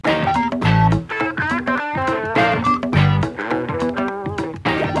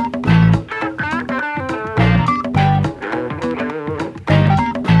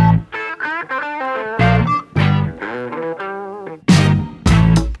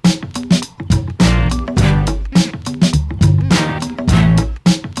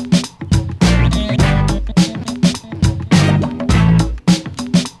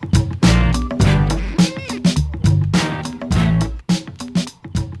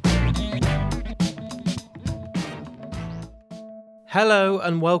Hello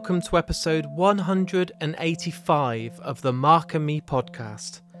and welcome to episode 185 of the Mark and Me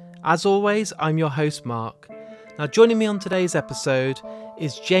podcast. As always, I'm your host Mark. Now joining me on today's episode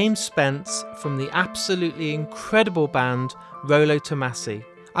is James Spence from the absolutely incredible band Rolo Tomassi.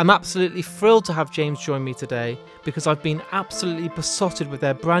 I'm absolutely thrilled to have James join me today because I've been absolutely besotted with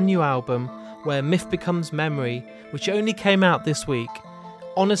their brand new album Where Myth Becomes Memory, which only came out this week.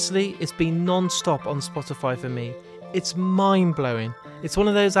 Honestly, it's been non-stop on Spotify for me. It's mind-blowing. It's one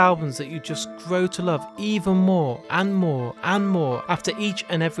of those albums that you just grow to love even more and more and more after each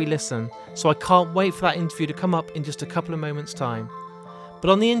and every listen, so I can't wait for that interview to come up in just a couple of moments' time.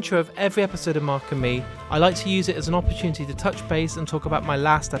 But on the intro of every episode of Mark and Me, I like to use it as an opportunity to touch base and talk about my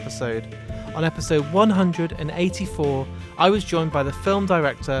last episode. On episode 184, I was joined by the film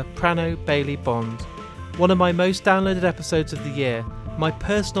director Prano Bailey Bond. One of my most downloaded episodes of the year, my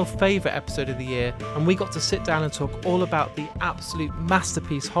personal favourite episode of the year, and we got to sit down and talk all about the absolute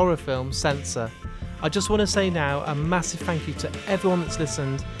masterpiece horror film Censor. I just want to say now a massive thank you to everyone that's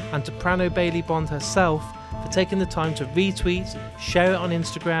listened and to Prano Bailey Bond herself for taking the time to retweet, share it on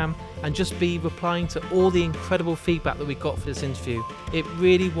Instagram and just be replying to all the incredible feedback that we got for this interview. It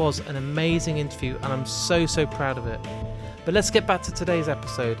really was an amazing interview and I'm so proud of it. But let's get back to today's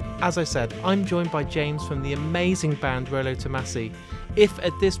episode. As I said, I'm joined by James from the amazing band Rolo Tomassi. If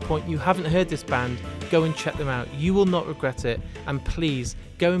at this point you haven't heard this band, go and check them out. You will not regret it. And please,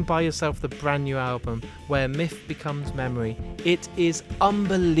 go and buy yourself the brand new album, Where Myth Becomes Memory. It is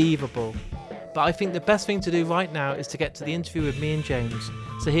unbelievable. But I think the best thing to do right now is to get to the interview with me and James.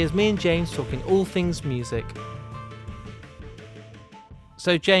 So here's me and James talking all things music.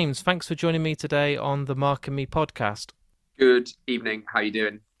 So James, thanks for joining me today on the Mark and Me podcast. Good evening. How are you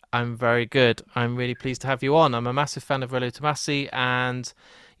doing? I'm very good. I'm really pleased to have you on. I'm a massive fan of Rolo Tomassi, and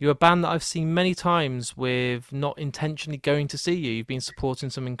you're a band that I've seen many times with not intentionally going to see you. You've been supporting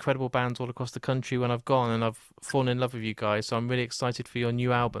some incredible bands all across the country when I've gone, and I've fallen in love with you guys. So I'm really excited for your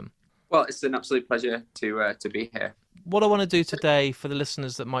new album. Well, it's an absolute pleasure to be here. What I want to do today for the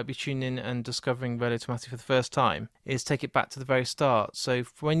listeners that might be tuning in and discovering Rolo Tomassi for the first time is take it back to the very start. So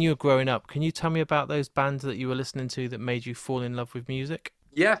when you were growing up, can you tell me about those bands that you were listening to that made you fall in love with music?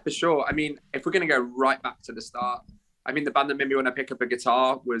 Yeah, for sure. I mean, if we're going to go right back to the start, I mean, the band that made me want to pick up a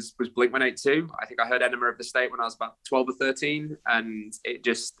guitar was Blink-182. I think I heard Enema of the State when I was about 12 or 13, and it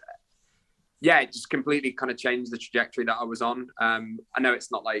just completely kind of changed the trajectory that I was on. I know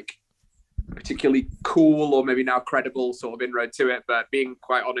it's not like particularly cool or maybe now credible sort of inroad to it, but being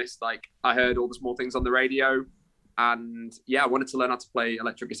quite honest, like I heard All the Small Things on the radio, and I wanted to learn how to play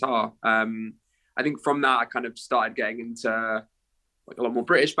electric guitar. I think from that I kind of started getting into like a lot more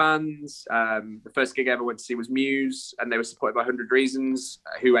British bands. The first gig I ever went to see was Muse, and they were supported by 100 Reasons,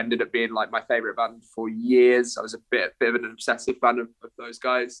 who ended up being like my favorite band for years. I was a bit of an obsessive fan of those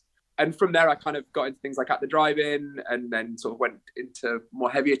guys. And from there, I kind of got into things like At the Drive-In, and then sort of went into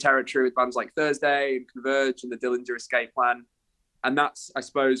more heavier territory with bands like Thursday and Converge and the Dillinger Escape Plan. And that's, I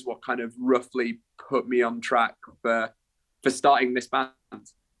suppose, what kind of roughly put me on track for starting this band.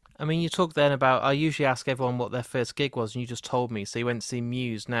 I mean, you talked then about, I usually ask everyone what their first gig was, and you just told me. So you went to see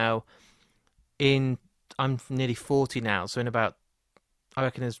Muse. Now, I'm nearly 40 now, so in about, I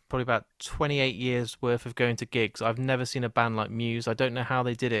reckon there's probably about 28 years worth of going to gigs. I've never seen a band like Muse. I don't know how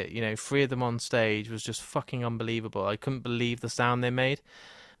they did it. You know, 3 of them on stage was just fucking unbelievable. I couldn't believe the sound they made.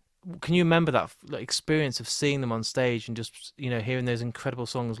 Can you remember that experience of seeing them on stage and just, you know, hearing those incredible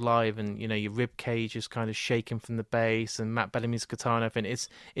songs live and, you know, your rib cage is kind of shaking from the bass and Matt Bellamy's guitar and everything?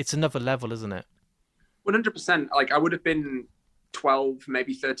 It's another level, isn't it? 100%. Like I would have been 12,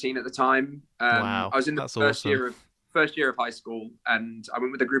 maybe 13 at the time. Wow. I was in the first year of high school, and I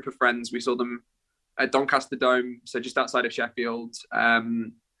went with a group of friends. We saw them at Doncaster Dome, so just outside of Sheffield.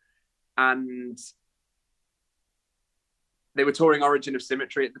 And they were touring Origin of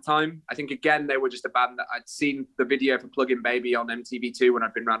Symmetry at the time. I think, again, they were just a band that I'd seen the video for Plug-in Baby on MTV2 when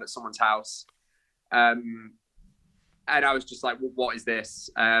I'd been around at someone's house. And I was just like, well, what is this?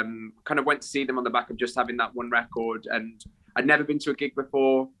 Kind of went to see them on the back of just having that one record, and I'd never been to a gig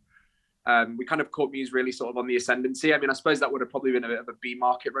before. We kind of caught Muse really sort of on the ascendancy. I mean, I suppose that would have probably been a bit of a B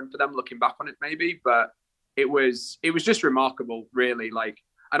market run for them looking back on it maybe, but it was just remarkable, really. Like,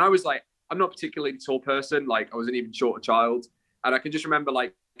 and I was like, I'm not a particularly tall person. Like I was an even shorter child. And I can just remember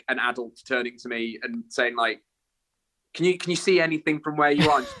like an adult turning to me and saying like, can you see anything from where you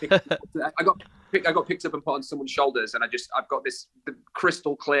are? I got picked up and put on someone's shoulders, and I've got this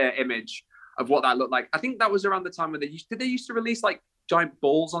crystal clear image of what that looked like. I think that was around the time when they used to release like giant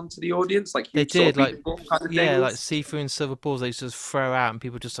balls onto the audience, like they did, like kind of yeah, things. like see-through and silver balls they used to just throw out, and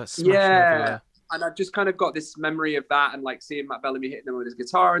people just like smash them everywhere. And I've just kind of got this memory of that, and like seeing Matt Bellamy hitting them with his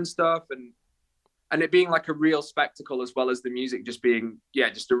guitar and stuff, and it being like a real spectacle, as well as the music just being,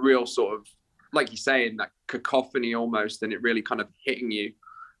 just a real sort of, like you say, in that cacophony almost, and it really kind of hitting you.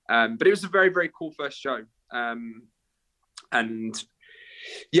 But it was a very, very cool first show. And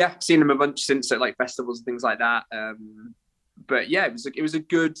yeah, seen them a bunch since at like festivals and things like that. But yeah, it was a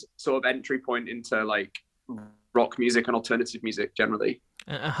good sort of entry point into like rock music and alternative music generally.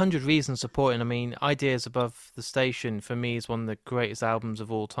 100 Reasons Supporting. I mean, Ideas Above the Station for me is one of the greatest albums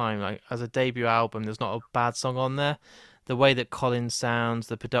of all time. Like, as a debut album, there's not a bad song on there. The way that Collins sounds,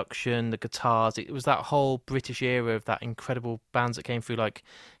 the production, the guitars, it was that whole British era of that incredible bands that came through, like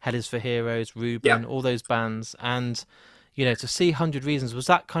Hell is for Heroes, Reuben, all those bands. And, you know, to see 100 Reasons, was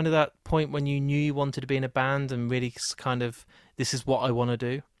that kind of that point when you knew you wanted to be in a band and really kind of, this is what I want to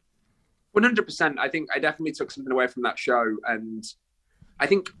do? 100%. I think I definitely took something away from that show. And I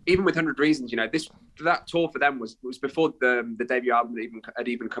think even with 100 Reasons, you know, that tour for them was before the debut album had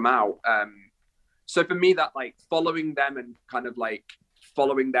even come out. So for me, that like following them and kind of like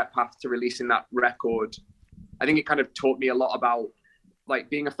following their path to releasing that record, I think it kind of taught me a lot about like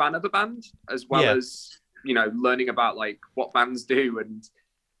being a fan of the band, as well as, you know, learning about like what bands do and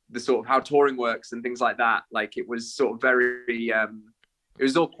the sort of how touring works and things like that. Like it was sort of very, it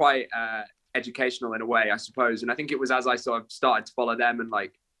was all quite educational in a way, I suppose. And I think it was as I sort of started to follow them and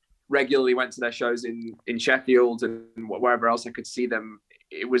like regularly went to their shows in Sheffield and wherever else I could see them,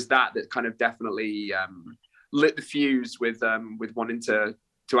 it was that kind of definitely lit the fuse with wanting to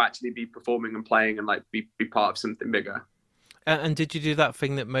actually be performing and playing and like be part of something bigger. And did you do that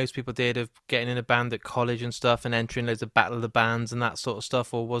thing that most people did of getting in a band at college and stuff and entering loads of Battle of the Bands and that sort of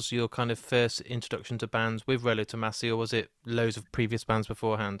stuff? Or was your kind of first introduction to bands with Rolo Tomassi, or was it loads of previous bands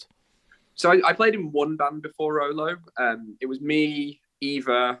beforehand? So I played in one band before Rolo. It was me,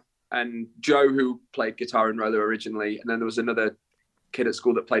 Eva, and Joe, who played guitar in Rolo originally. And then there was another kid at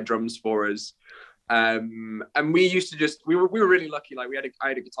school that played drums for us. And we used to we were really lucky. Like I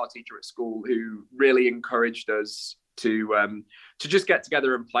had a guitar teacher at school who really encouraged us to just get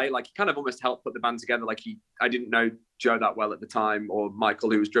together and play. Like he kind of almost helped put the band together. Like I didn't know Joe that well at the time, or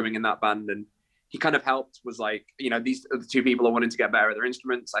Michael, who was drumming in that band, and he kind of helped, was like, you know, these are the two people are wanting to get better at their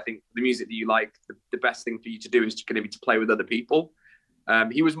instruments. I think the music that you like, the best thing for you to do is going to be to play with other people.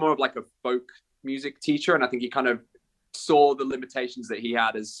 He was more of like a folk music teacher, and I think he kind of saw the limitations that he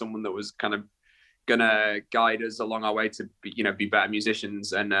had as someone that was kind of gonna guide us along our way to be better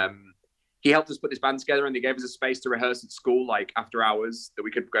musicians. And he helped us put this band together, and they gave us a space to rehearse at school, like after hours, that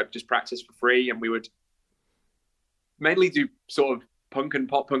we could go just practice for free. And we would mainly do sort of punk and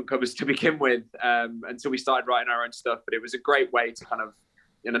pop punk covers to begin with, until we started writing our own stuff. But it was a great way to kind of,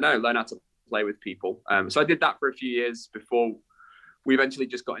 learn how to play with people. So I did that for a few years before we eventually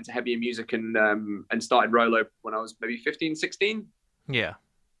just got into heavier music and started Rolo when I was maybe 15, 16. Yeah.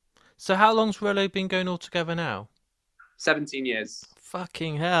 So how long's Rolo been going all together now? 17 years.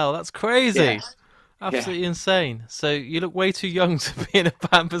 Fucking hell, that's crazy. Yeah. Absolutely insane. So you look way too young to be in a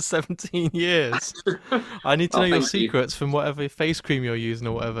band for 17 years. I need to know your secrets from whatever face cream you're using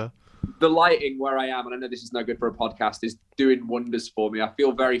or whatever. The lighting where I am, and I know this is no good for a podcast, is doing wonders for me. I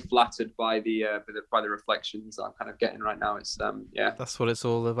feel very flattered by the reflections I'm kind of getting right now. It's That's what it's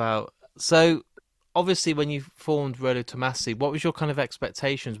all about. So obviously when you formed Rolo Tomassi, what was your kind of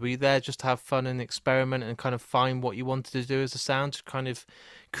expectations? Were you there just to have fun and experiment and kind of find what you wanted to do as a sound, to kind of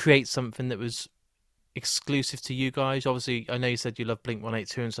create something that was exclusive to you guys? Obviously, I know you said you love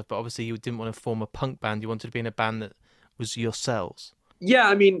Blink-182 and stuff, but obviously you didn't want to form a punk band. You wanted to be in a band that was yourselves. Yeah,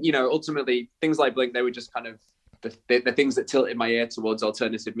 I mean, ultimately things like Blink, they were just kind of the things that tilted my ear towards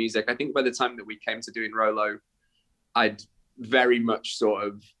alternative music. I think by the time that we came to doing Rolo, I'd very much sort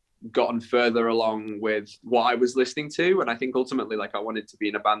of gotten further along with what I was listening to. And I think ultimately, like, I wanted to be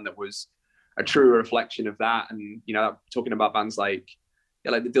in a band that was a true reflection of that. And, talking about bands like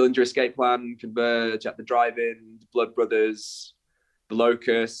the Dillinger Escape Plan, Converge, At the Drive-In, Blood Brothers, The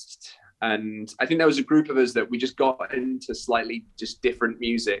Locust. And I think there was a group of us that we just got into slightly just different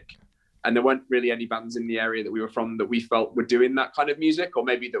music. And there weren't really any bands in the area that we were from that we felt were doing that kind of music, or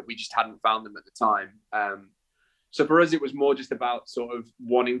maybe that we just hadn't found them at the time. So for us, it was more just about sort of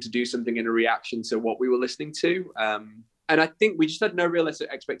wanting to do something in a reaction to what we were listening to. And I think we just had no real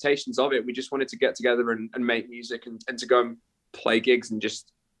expectations of it. We just wanted to get together and make music and to go and play gigs and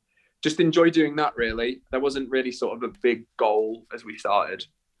just enjoy doing that, really. There wasn't really sort of a big goal as we started.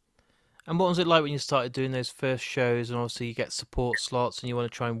 And what was it like when you started doing those first shows, and obviously you get support slots and you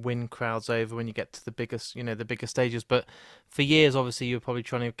want to try and win crowds over when you get to the biggest, the bigger stages. But for years, obviously, you were probably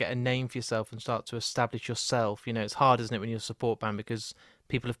trying to get a name for yourself and start to establish yourself. It's hard, isn't it, when you're a support band, because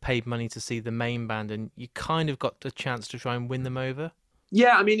people have paid money to see the main band, and you kind of got the chance to try and win them over?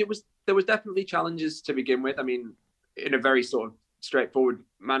 Yeah, I mean, there was definitely challenges to begin with. I mean, in a very sort of straightforward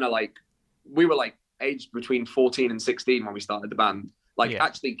manner, like we were like aged between 14 and 16 when we started the band. Like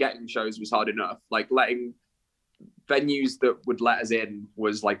actually getting shows was hard enough. Like letting venues that would let us in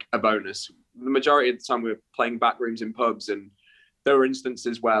was like a bonus. The majority of the time we were playing back rooms in pubs, and there were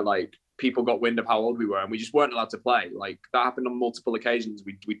instances where like people got wind of how old we were and we just weren't allowed to play. Like that happened on multiple occasions.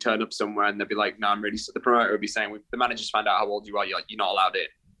 We'd turn up somewhere and they'd be like, no, I'm really, the promoter would be saying, the manager's found out how old you are. You're not allowed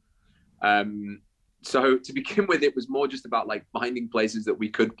in. So to begin with, it was more just about like finding places that we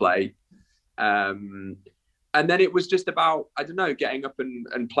could play. And then it was just about, I don't know, getting up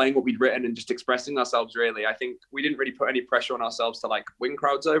and playing what we'd written and just expressing ourselves, really. I think we didn't really put any pressure on ourselves to like win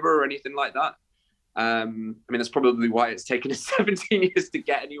crowds over or anything like that. I mean, that's probably why it's taken us 17 years to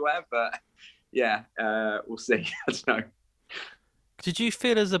get anywhere, but yeah, we'll see. I don't know. Did you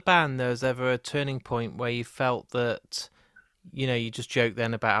feel as a band there was ever a turning point where you felt that, you know, you just joked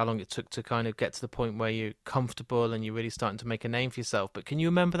then about how long it took to kind of get to the point where you're comfortable and you're really starting to make a name for yourself, but can you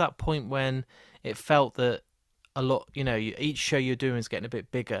remember that point when it felt that a lot, you know, each show you're doing is getting a bit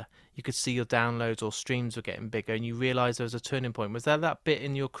bigger, you could see your downloads or streams were getting bigger, and you realised there was a turning point? Was there that bit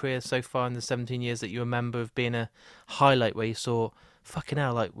in your career so far in the 17 years that you remember of being a highlight where you saw, fucking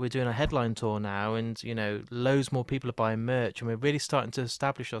hell, like we're doing a headline tour now and, you know, loads more people are buying merch and we're really starting to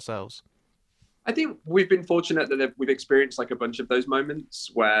establish ourselves? I think we've been fortunate that we've experienced like a bunch of those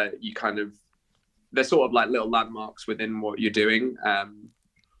moments where you kind of, they're sort of like little landmarks within what you're doing.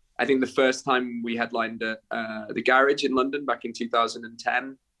 I think the first time we headlined at the Garage in London back in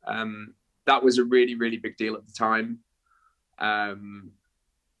 2010, that was a really, really big deal at the time. And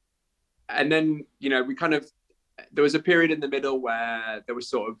then, you know, there was a period in the middle where there was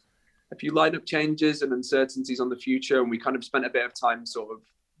sort of a few lineup changes and uncertainties on the future. And we kind of spent a bit of time sort of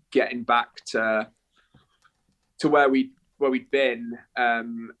getting back to where we'd been.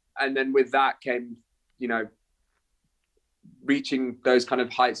 And then with that came, you know, reaching those kind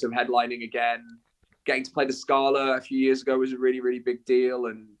of heights of headlining again. Getting to play the Scala a few years ago was a really, really big deal,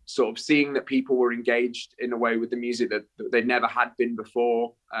 and sort of seeing that people were engaged in a way with the music that they never had been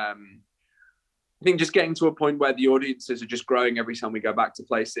before. I think just getting to a point where the audiences are just growing every time we go back to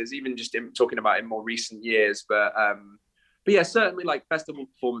places, even just talking about in more recent years. But yeah, certainly like festival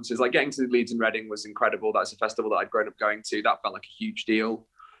performances, like getting to the Leeds and Reading was incredible. That's a festival that I'd grown up going to. That felt like a huge deal.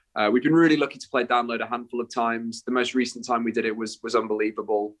 We've been really lucky to play Download a handful of times. The most recent time we did it was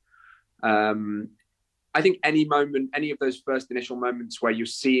unbelievable. I think any of those first initial moments where you're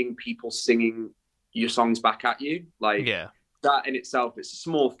seeing people singing your songs back at you, like that in itself, it's a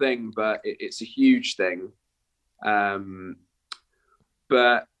small thing, but it's a huge thing.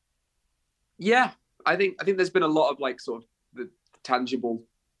 But yeah, I think there's been a lot of like sort of the tangible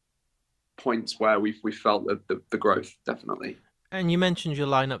points where we felt the growth, definitely. And you mentioned your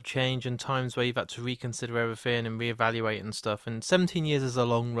lineup change and times where you've had to reconsider everything and reevaluate and stuff. And 17 years is a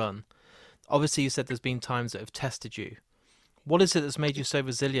long run. Obviously, you said there's been times that have tested you. What is it that's made you so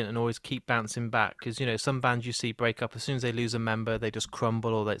resilient and always keep bouncing back? Because, you know, some bands you see break up, as soon as they lose a member, they just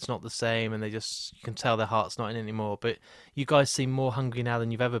crumble, or it's not the same, and you can tell their heart's not in it anymore. But you guys seem more hungry now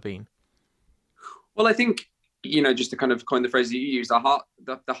than you've ever been. Well, I think, you know, just to kind of coin the phrase that you use, the heart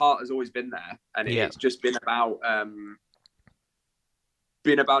has always been there, and it's just been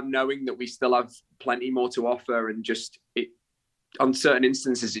about knowing that we still have plenty more to offer, and just on certain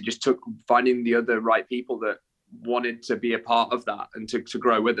instances, it just took finding the other right people that wanted to be a part of that and to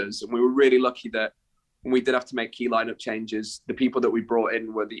grow with us. And we were really lucky that when we did have to make key lineup changes, the people that we brought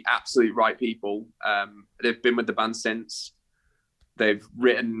in were the absolute right people. They've been with the band since. They've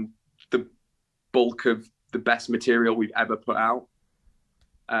written the bulk of the best material we've ever put out.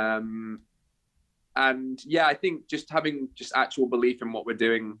 And yeah, I think just having just actual belief in what we're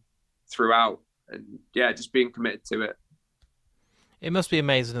doing throughout, and yeah, just being committed to it. It must be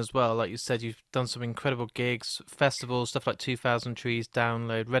amazing as well. Like you said, you've done some incredible gigs, festivals, stuff like 2000 Trees,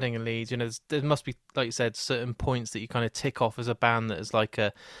 Download, Reading and Leeds. You know, there must be, like you said, certain points that you kind of tick off as a band that is like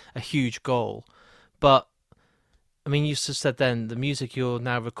a huge goal. But I mean, you just said then the music you're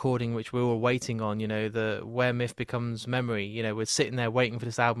now recording, which we're all waiting on, you know, the Where Myth Becomes Memory, you know, we're sitting there waiting for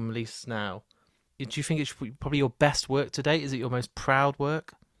this album release now. Do you think it's probably your best work to date? Is it your most proud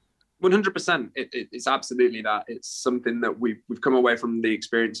work? 100%. It's absolutely that. It's something that we've come away from the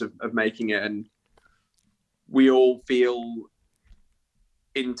experience of making it, and we all feel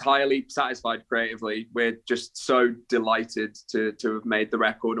entirely satisfied creatively. We're just so delighted to have made the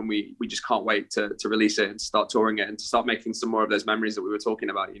record, and we just can't wait to release it and start touring it and to start making some more of those memories that we were talking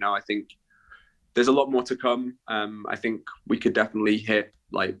about. You know, I think there's a lot more to come. I think we could definitely hit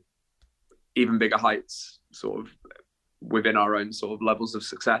like even bigger heights, sort of within our own sort of levels of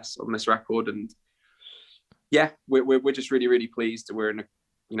success on this record. And yeah, we're just really, really pleased. We're in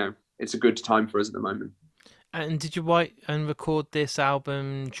a, it's a good time for us at the moment. And did you write and record this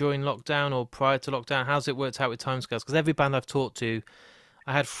album during lockdown or prior to lockdown? How's it worked out with timescales? Because every band I've talked to,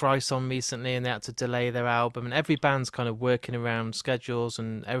 I had Thrice on recently and they had to delay their album, and every band's kind of working around schedules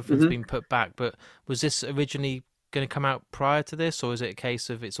and everything's been put back. But was this originally going to come out prior to this, or is it a case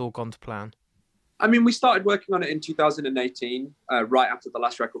of it's all gone to plan? I mean, we started working on it in 2018, right after the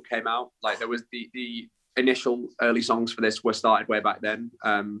last record came out. Like there was the initial early songs for this were started way back then.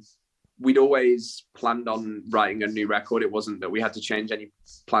 We'd always planned on writing a new record. It wasn't that we had to change any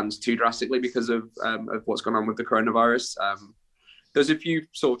plans too drastically because of what's going on with the coronavirus. There's a few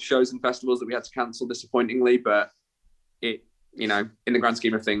sort of shows and festivals that we had to cancel disappointingly, but it, in the grand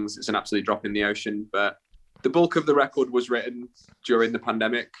scheme of things, it's an absolute drop in the ocean. But the bulk of the record was written during the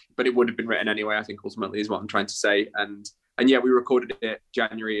pandemic, but it would have been written anyway, I think ultimately is what I'm trying to say. And yeah, we recorded it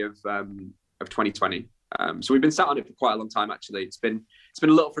January of 2020. So we've been sat on it for quite a long time, actually. It's been a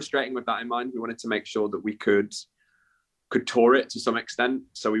little frustrating with that in mind. We wanted to make sure that we could tour it to some extent.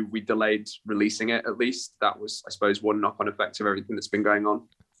 So we delayed releasing it, at least. That was, I suppose, one knock-on effect of everything that's been going on.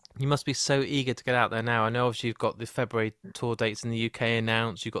 You must be so eager to get out there now. I know obviously you've got the February tour dates in the UK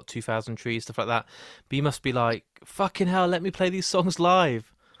announced, you've got 2000 Trees, stuff like that. But you must be like, fucking hell, let me play these songs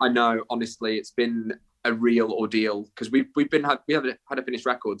live. I know, honestly, it's been a real ordeal because we haven't had a finished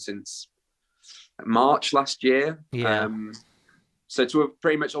record since March last year. Yeah. So to have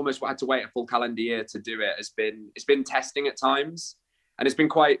pretty much almost had to wait a full calendar year to do it it's been testing at times, and it's been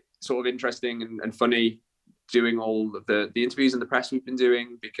quite sort of interesting and funny doing all of the interviews and the press we've been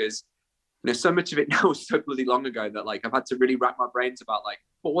doing, because so much of it now was so bloody long ago that like I've had to really rack my brains about like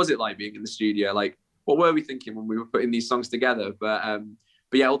what was it like being in the studio, like what were we thinking when we were putting these songs together. But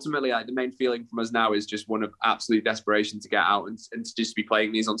yeah, ultimately like the main feeling from us now is just one of absolute desperation to get out and to just be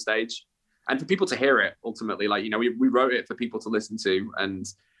playing these on stage. And for people to hear it, ultimately, like, we wrote it for people to listen to, and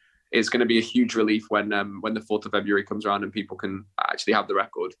it's going to be a huge relief when the 4th of February comes around and people can actually have the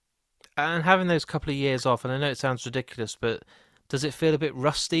record. And having those couple of years off, and I know it sounds ridiculous, but does it feel a bit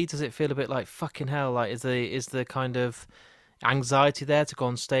rusty? Does it feel a bit like fucking hell? Like, is the kind of anxiety there to go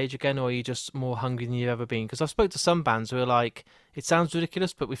on stage again, or are you just more hungry than you've ever been? Because I've spoke to some bands who are like, it sounds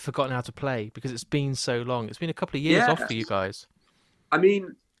ridiculous, but we've forgotten how to play because it's been so long. It's been a couple of years off for you guys. I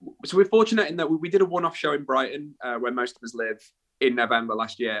mean, so we're fortunate in that we did a one-off show in Brighton, where most of us live, in November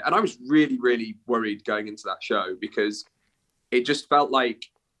last year. And I was really, really worried going into that show because it just felt like,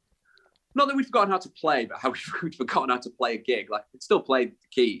 not that we'd forgotten how to play, but how we'd forgotten how to play a gig. Like, we'd still played the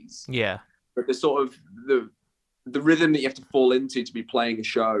keys. Yeah. But the sort of, the rhythm that you have to fall into to be playing a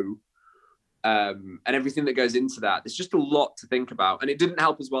show, and everything that goes into that, there's just a lot to think about. And it didn't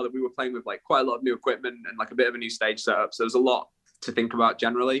help as well that we were playing with like quite a lot of new equipment and like a bit of a new stage setup. So there's a lot to think about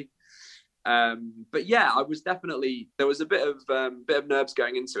generally. But yeah, there was a bit of nerves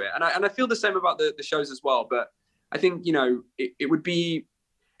going into it, and I feel the same about the shows as well. But I think it would be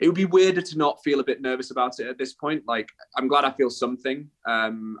weirder to not feel a bit nervous about it at this point. Like, I'm glad I feel something. I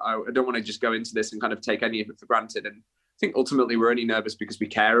don't want to just go into this and kind of take any of it for granted. And I think ultimately we're only nervous because we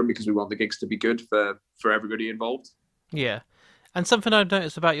care and because we want the gigs to be good for everybody involved. Yeah. And something I've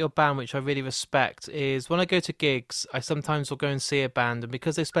noticed about your band, which I really respect, is when I go to gigs, I sometimes will go and see a band, and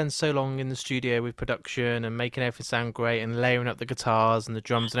because they spend so long in the studio with production and making everything sound great and layering up the guitars and the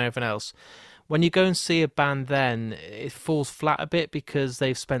drums and everything else, when you go and see a band then, it falls flat a bit because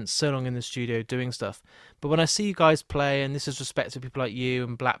they've spent so long in the studio doing stuff. But when I see you guys play, and this is respect to people like you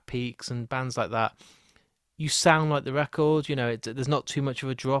and Black Peaks and bands like that, you sound like the record, there's not too much of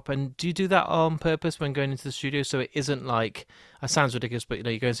a drop. And do you do that on purpose when going into the studio? So it isn't like, it sounds ridiculous, but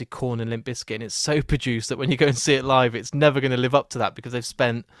you go and see Korn and Limp Bizkit and it's so produced that when you go and see it live, it's never going to live up to that because they've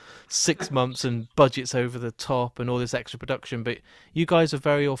spent 6 months and budgets over the top and all this extra production. But you guys are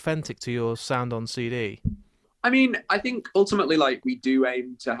very authentic to your sound on CD. I mean, I think ultimately, like, we do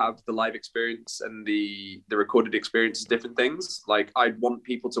aim to have the live experience and the recorded experience as different things. Like, I'd want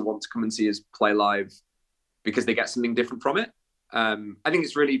people to want to come and see us play live because they get something different from it. I think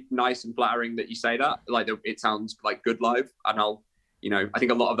it's really nice and flattering that you say that. Like, it sounds like good live, and I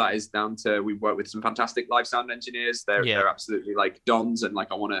think a lot of that is down to, we work with some fantastic live sound engineers. They're absolutely like dons, and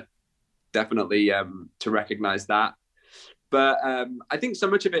like I want to definitely to recognize that. But I think so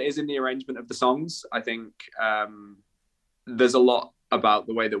much of it is in the arrangement of the songs. I think there's a lot about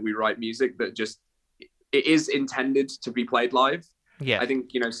the way that we write music that just, it is intended to be played live. Yeah. I think,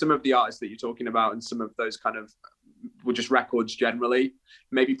 some of the artists that you're talking about and some of those kind of just records generally.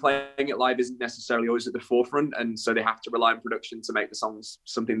 Maybe playing it live isn't necessarily always at the forefront, and so they have to rely on production to make the songs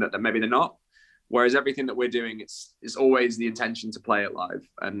something that maybe they're not. Whereas everything that we're doing, it's always the intention to play it live.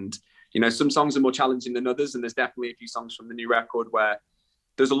 And some songs are more challenging than others, and there's definitely a few songs from the new record where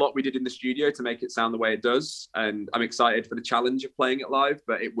there's a lot we did in the studio to make it sound the way it does. And I'm excited for the challenge of playing it live,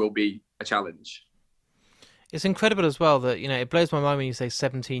 but it will be a challenge. It's incredible as well that, it blows my mind when you say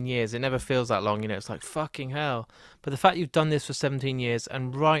 17 years. It never feels that long, it's like fucking hell. But the fact you've done this for 17 years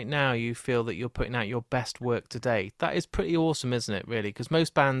and right now you feel that you're putting out your best work to date, that is pretty awesome, isn't it, really? Because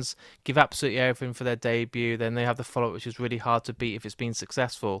most bands give absolutely everything for their debut, then they have the follow-up, which is really hard to beat if it's been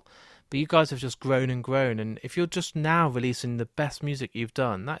successful. But you guys have just grown and grown, and if you're just now releasing the best music you've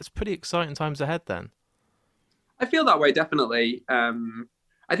done, that's pretty exciting times ahead then. I feel that way, definitely.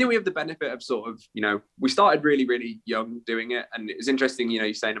 I think we have the benefit of sort of, we started really, really young doing it. And it's interesting,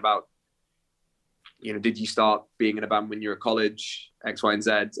 you're saying about, did you start being in a band when you were at college, X, Y, and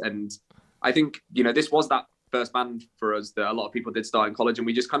Z? And I think, this was that first band for us that a lot of people did start in college, and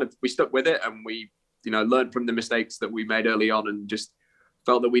we just we stuck with it, and we, learned from the mistakes that we made early on, and just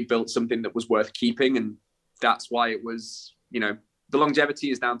felt that we'd built something that was worth keeping. And that's why it was, the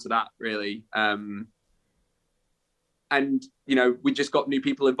longevity is down to that, really. And, we just got new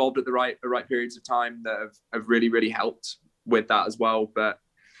people involved at the right periods of time that have really, really helped with that as well. But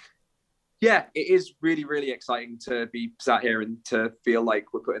yeah, it is really, really exciting to be sat here and to feel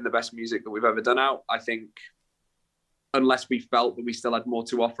like we're putting the best music that we've ever done out. I think unless we felt that we still had more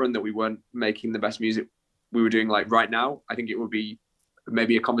to offer and that we weren't making the best music we were doing like right now, I think it would be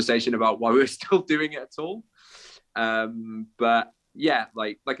maybe a conversation about why we're still doing it at all. But yeah,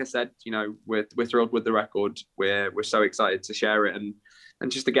 like I said, we're thrilled with the record. We're so excited to share it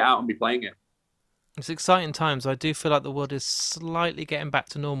and just to get out and be playing it. It's exciting times. I do feel like the world is slightly getting back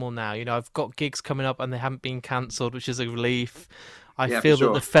to normal now. I've got gigs coming up and they haven't been cancelled, which is a relief. I feel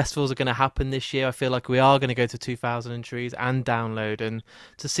that the festivals are going to happen this year. I feel like we are going to go to 2000 Trees and Download, and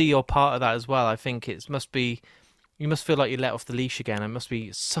to see you're part of that as well, I think you must feel like you let off the leash again. It must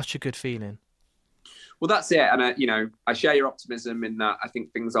be such a good feeling. Well, that's it. And, I share your optimism in that I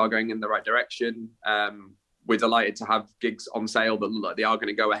think things are going in the right direction. We're delighted to have gigs on sale that look like they are going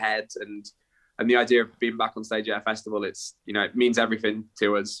to go ahead. And the idea of being back on stage at a festival, it's, it means everything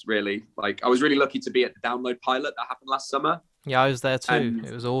to us, really. Like, I was really lucky to be at the Download pilot that happened last summer. Yeah, I was there too. And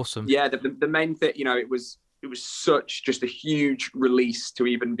it was awesome. Yeah, the main thing, it was such just a huge release to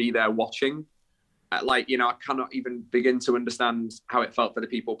even be there watching. I cannot even begin to understand how it felt for the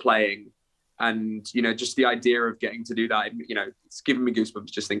people playing. And, just the idea of getting to do that, it's giving me goosebumps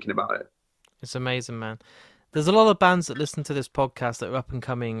just thinking about it. It's amazing, man. There's a lot of bands that listen to this podcast that are up and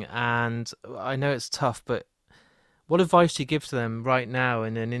coming, and I know it's tough, but what advice do you give to them right now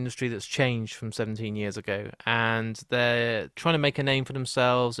in an industry that's changed from 17 years ago, and they're trying to make a name for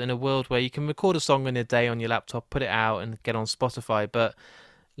themselves in a world where you can record a song in a day on your laptop, put it out and get on Spotify, but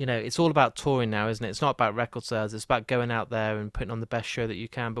it's all about touring now, isn't it? It's not about record sales. It's about going out there and putting on the best show that you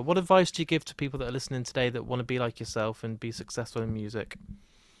can. But what advice do you give to people that are listening today that want to be like yourself and be successful in music?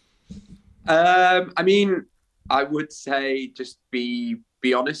 I would say just be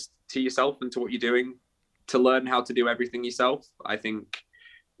honest to yourself and to what you're doing, to learn how to do everything yourself. I think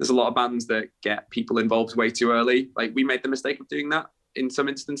there's a lot of bands that get people involved way too early. Like, we made the mistake of doing that in some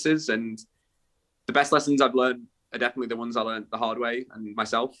instances. And the best lessons I've learned are definitely the ones I learned the hard way and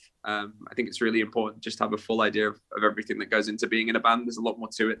myself. I think it's really important just to have a full idea of everything that goes into being in a band. There's a lot more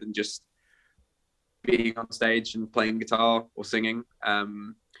to it than just being on stage and playing guitar or singing.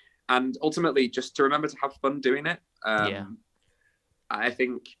 And ultimately just to remember to have fun doing it. I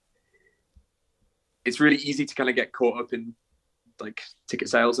think it's really easy to kind of get caught up in like ticket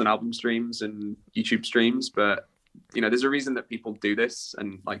sales and album streams and YouTube streams, but there's a reason that people do this,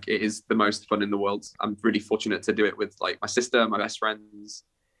 and like it is the most fun in the world. I'm really fortunate to do it with like my sister, my best friends,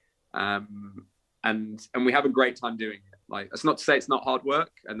 and we have a great time doing it. Like, that's not to say it's not hard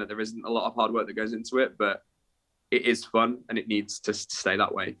work and that there isn't a lot of hard work that goes into it, but it is fun and it needs to stay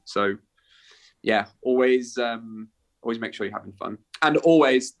that way. So yeah, always make sure you're having fun, and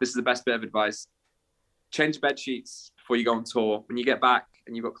always, this is the best bit of advice, change bed sheets before you go on tour. When you get back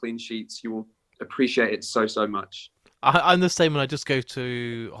and you've got clean sheets, you will appreciate it so much. I'm the same when I just go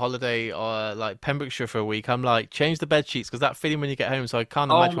to holiday or like Pembrokeshire for a week. I'm like, change the bed sheets, because that feeling when you get home. So I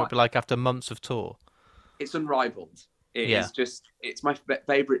can't imagine what it'd be like after months of tour. It's unrivaled. It's my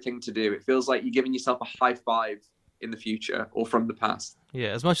favorite thing to do. It feels like you're giving yourself a high five in the future or from the past. Yeah,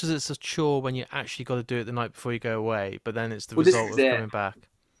 as much as it's a chore when you actually got to do it the night before you go away, but then it's the result of coming back.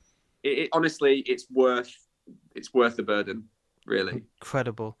 Honestly, it's worth the burden. really.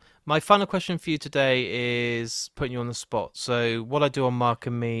 Incredible. My final question for you today is putting you on the spot. So what I do on Mark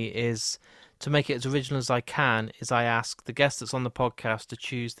and Me is, to make it as original as I can, is I ask the guest that's on the podcast to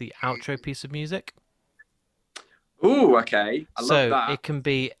choose the outro piece of music. Ooh, okay. I love that. So it can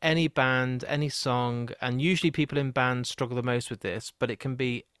be any band, any song, and usually people in bands struggle the most with this, but it can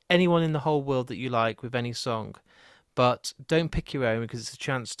be anyone in the whole world that you like with any song. But don't pick your own, because it's a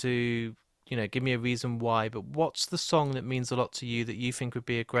chance to, give me a reason why. But what's the song that means a lot to you that you think would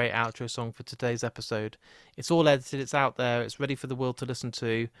be a great outro song for today's episode? It's all edited, it's out there, it's ready for the world to listen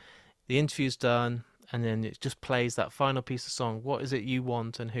to. The interview's done, and then it just plays that final piece of song. What is it you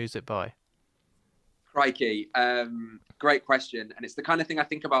want, and who's it by? Crikey. Great question. And it's the kind of thing I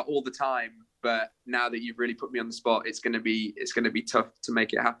think about all the time. But now that you've really put me on the spot, it's going to be tough to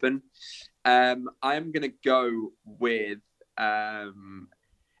make it happen. I'm going to go with,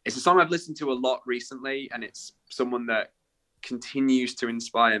 it's a song I've listened to a lot recently, and it's someone that continues to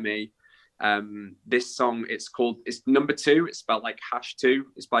inspire me. This song, it's number 2. It's spelled like #2.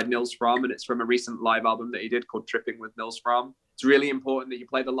 It's by Nils Frahm, and it's from a recent live album that he did called Tripping with Nils Frahm. It's really important that you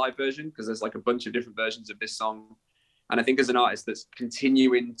play the live version, because there's like a bunch of different versions of this song. And I think as an artist that's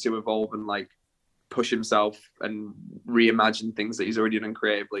continuing to evolve and like push himself and reimagine things that he's already done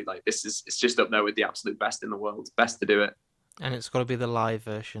creatively, like it's just up there with the absolute best in the world. Best to do it. And it's got to be the live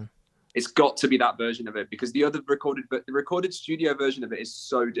version. It's got to be that version of it, because the recorded studio version of it is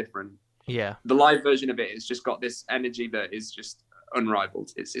so different. Yeah. The live version of it has just got this energy that is just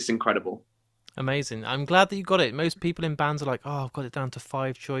unrivaled. It's incredible. Amazing. I'm glad that you got it. Most people in bands are like, oh, I've got it down to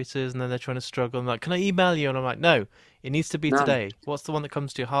 5 choices, and then they're trying to struggle. I'm like, can I email you? And I'm like, no, it needs to be today. What's the one that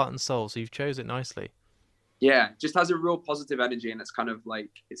comes to your heart and soul? So you've chose it nicely. Yeah, just has a real positive energy, and it's kind of like,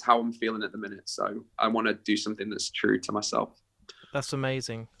 it's how I'm feeling at the minute. So I want to do something that's true to myself. That's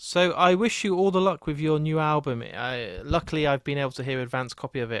amazing. So I wish you all the luck with your new album. Luckily, I've been able to hear an advance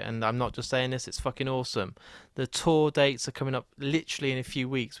copy of it, and I'm not just saying this, it's fucking awesome. The tour dates are coming up literally in a few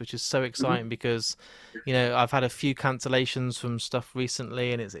weeks, which is so exciting because, I've had a few cancellations from stuff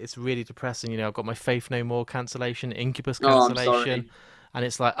recently, and it's really depressing. I've got my Faith No More cancellation, Incubus cancellation, and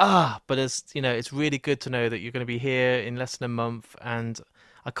it's like, but it's really good to know that you're going to be here in less than a month, and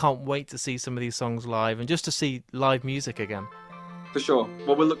I can't wait to see some of these songs live and just to see live music again. For sure.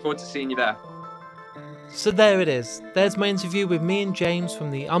 Well, we'll look forward to seeing you there. So there it is. There's my interview with me and James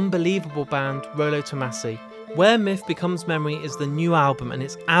from the unbelievable band Rolo Tomassi. Where Myth Becomes Memory is the new album, and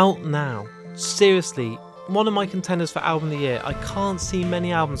it's out now. Seriously, one of my contenders for album of the year. I can't see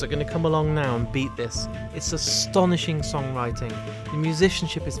many albums that are going to come along now and beat this. It's astonishing songwriting. The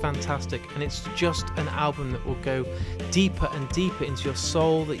musicianship is fantastic, and it's just an album that will go deeper and deeper into your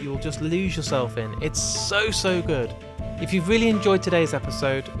soul, that you will just lose yourself in. It's so good. If you've really enjoyed today's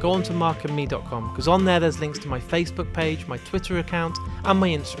episode, go on to markandme.com, because on there there's links to my Facebook page, my Twitter account, and my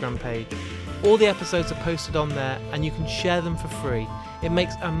Instagram page. All the episodes are posted on there, and you can share them for free. It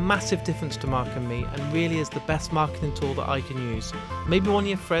makes a massive difference to Mark and Me, and really is the best marketing tool that I can use. Maybe one of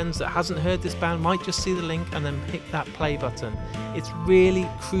your friends that hasn't heard this band might just see the link and then hit that play button. It's really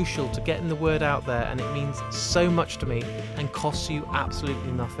crucial to getting the word out there, and it means so much to me and costs you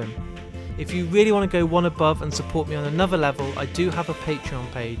absolutely nothing. If you really want to go one above and support me on another level, I do have a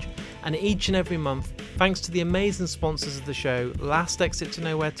Patreon page, and each and every month, thanks to the amazing sponsors of the show, Last Exit to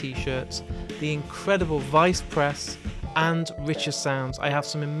Nowhere t-shirts, the incredible Vice Press, and Richer Sounds, I have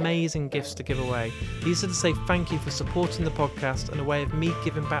some amazing gifts to give away. These are to say thank you for supporting the podcast and a way of me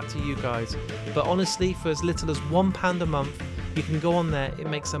giving back to you guys. But honestly, for as little as £1 a month, you can go on there. It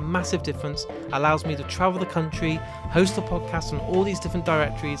makes a massive difference, allows me to travel the country, host the podcast on all these different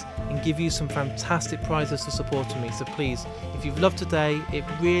directories, and give you some fantastic prizes for supporting me. So please, if you've loved today, it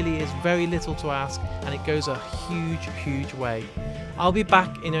really is very little to ask, and it goes a huge way. I'll be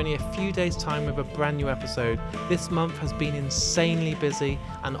back in only a few days' time with a brand new episode. This month has been insanely busy,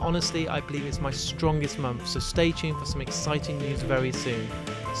 and honestly, I believe it's my strongest month, so stay tuned for some exciting news very soon.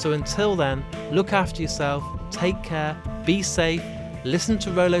 So until then, look after yourself, take care, be safe, listen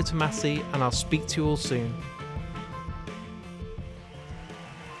to Rolo Tomassi, and I'll speak to you all soon.